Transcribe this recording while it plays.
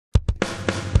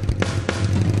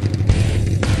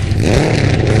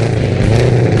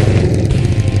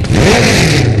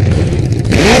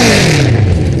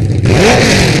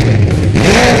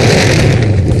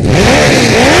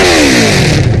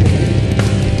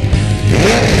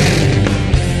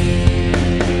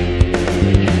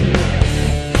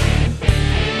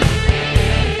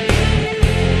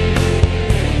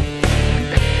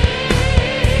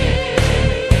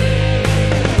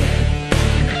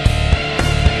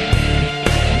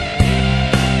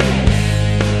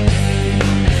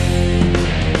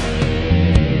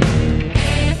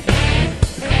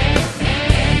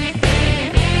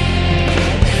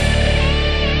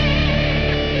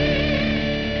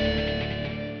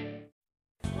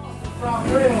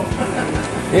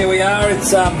Here we are,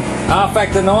 it's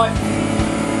Rfactor night,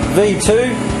 V2.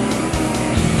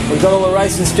 We've got all the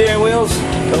racing steering wheels,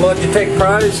 the Logitech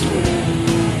Pros.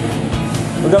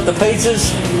 We've got the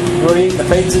pizzas, we've already eaten the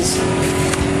pizzas.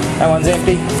 That one's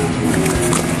empty.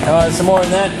 There's some more in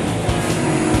that.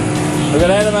 We've got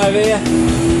Adam over here,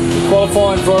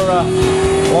 qualifying for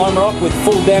Lime Rock with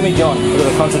full damage on. Look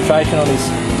at the concentration on his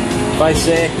face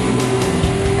there.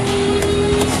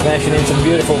 Smashing in some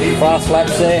beautiful fast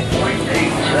laps there.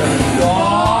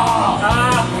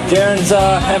 Jaren's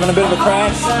having a bit of a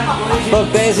crash.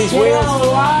 Look, there's his wheels.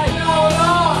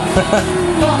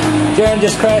 Jaren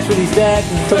just crashed with his dad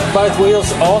and took both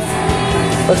wheels off.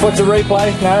 Let's watch a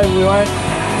replay. No, we won't.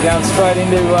 We're going straight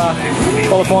into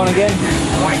qualifying again.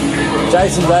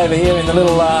 Jason's over here in the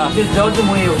little... just dodging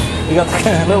wheels. You got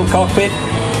the little cockpit.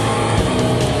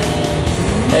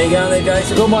 How you going there,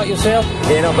 Jason? Good, mate, yourself?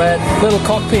 Yeah, not bad. Little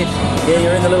cockpit. Yeah,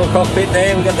 you're in the little cockpit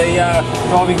there. We've got the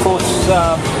driving course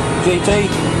GT.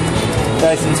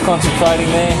 Jason's concentrating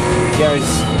there. Gary's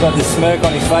got this smirk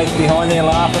on his face behind there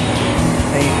laughing.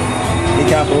 He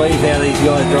can't believe how these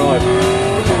guys drive.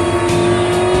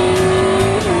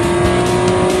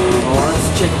 Alright,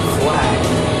 let's check the flag.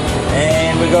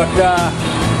 And we've got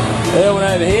Erwin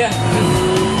over here.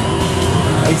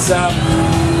 He's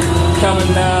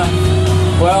coming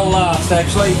well last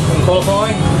actually in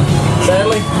qualifying,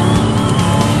 sadly.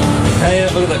 Hey,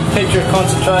 look at the picture of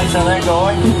concentration on that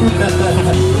guy.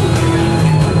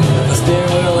 The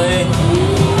steering wheel there.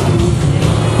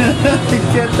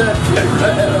 Get that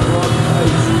out of my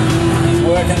face. He's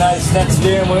working that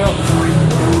steering wheel.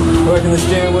 Working the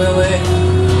steering wheel there.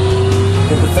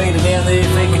 Get the feeder down there,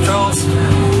 feed controls.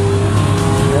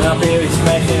 And up here he's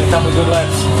smashing a couple of good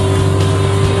laps.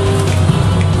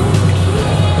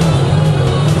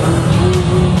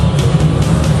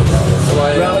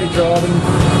 Rally driving.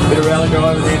 Bit of rally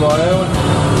driving there by Erwin.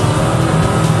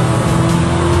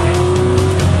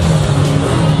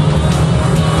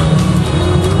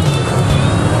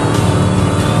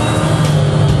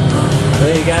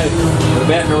 There you go. We're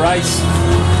about to race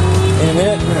in a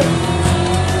minute.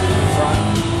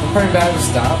 I'm pretty bad with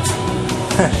starts.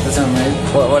 That's what I mean.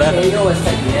 What happened? Yeah, you always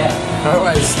take me out. I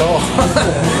always stall.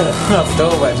 Not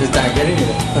stall, but just don't get into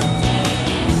it.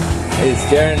 Here's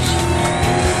Jaren.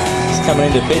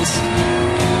 Coming into bits.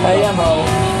 Hey,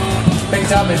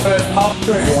 picked up his first pole.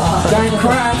 Don't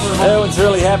crash. Erwin's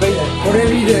really happy.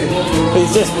 Whatever you do.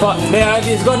 He's just now. If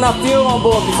he's got enough fuel on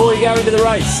board before you go into the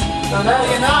race. So now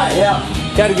you know. Yeah.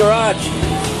 Go to garage.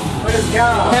 Where's the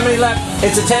garage? How many laps?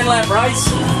 It's a 10-lap race.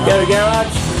 Go to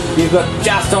garage. You've got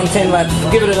just on 10 laps.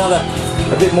 Give it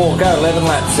a bit more. Go 11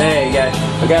 laps. There you go.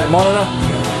 We go to monitor.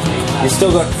 You've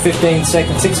still got 15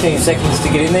 seconds, 16 seconds to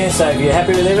get in there. So if you're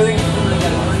happy with everything.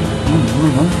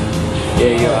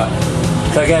 Yeah, you are.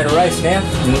 So go to race now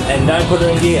and don't put her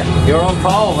in gear. You're on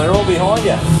pole, they're all behind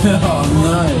you. Oh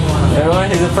no.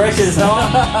 Alright, the pressure's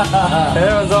on.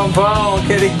 Everyone's on pole,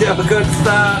 can he do a good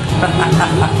start?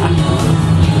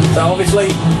 So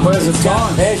obviously, where's the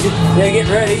time? Yeah, get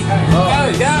ready.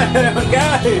 Oh. Go!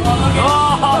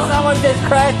 Oh, someone just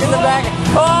crashed in the back.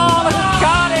 Oh, it's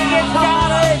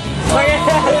carnage! Look at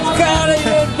that, it's carnage!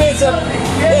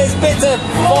 There's bits of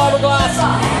fiberglass.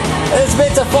 There's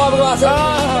bits of fiberglass.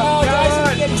 Oh,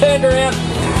 Jason, get turned around.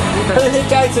 Is it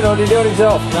Jason or did he do it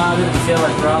himself? No, I didn't feel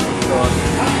like grass.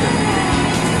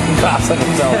 Grass on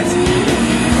himself.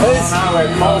 No, we're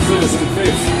pole sitters in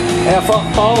fifth. Our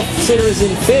pole sitter is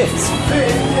in fifth.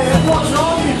 What's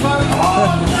wrong with you, folks?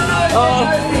 Oh, no!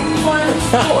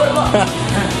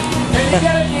 Can you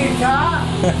get a new car?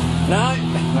 No.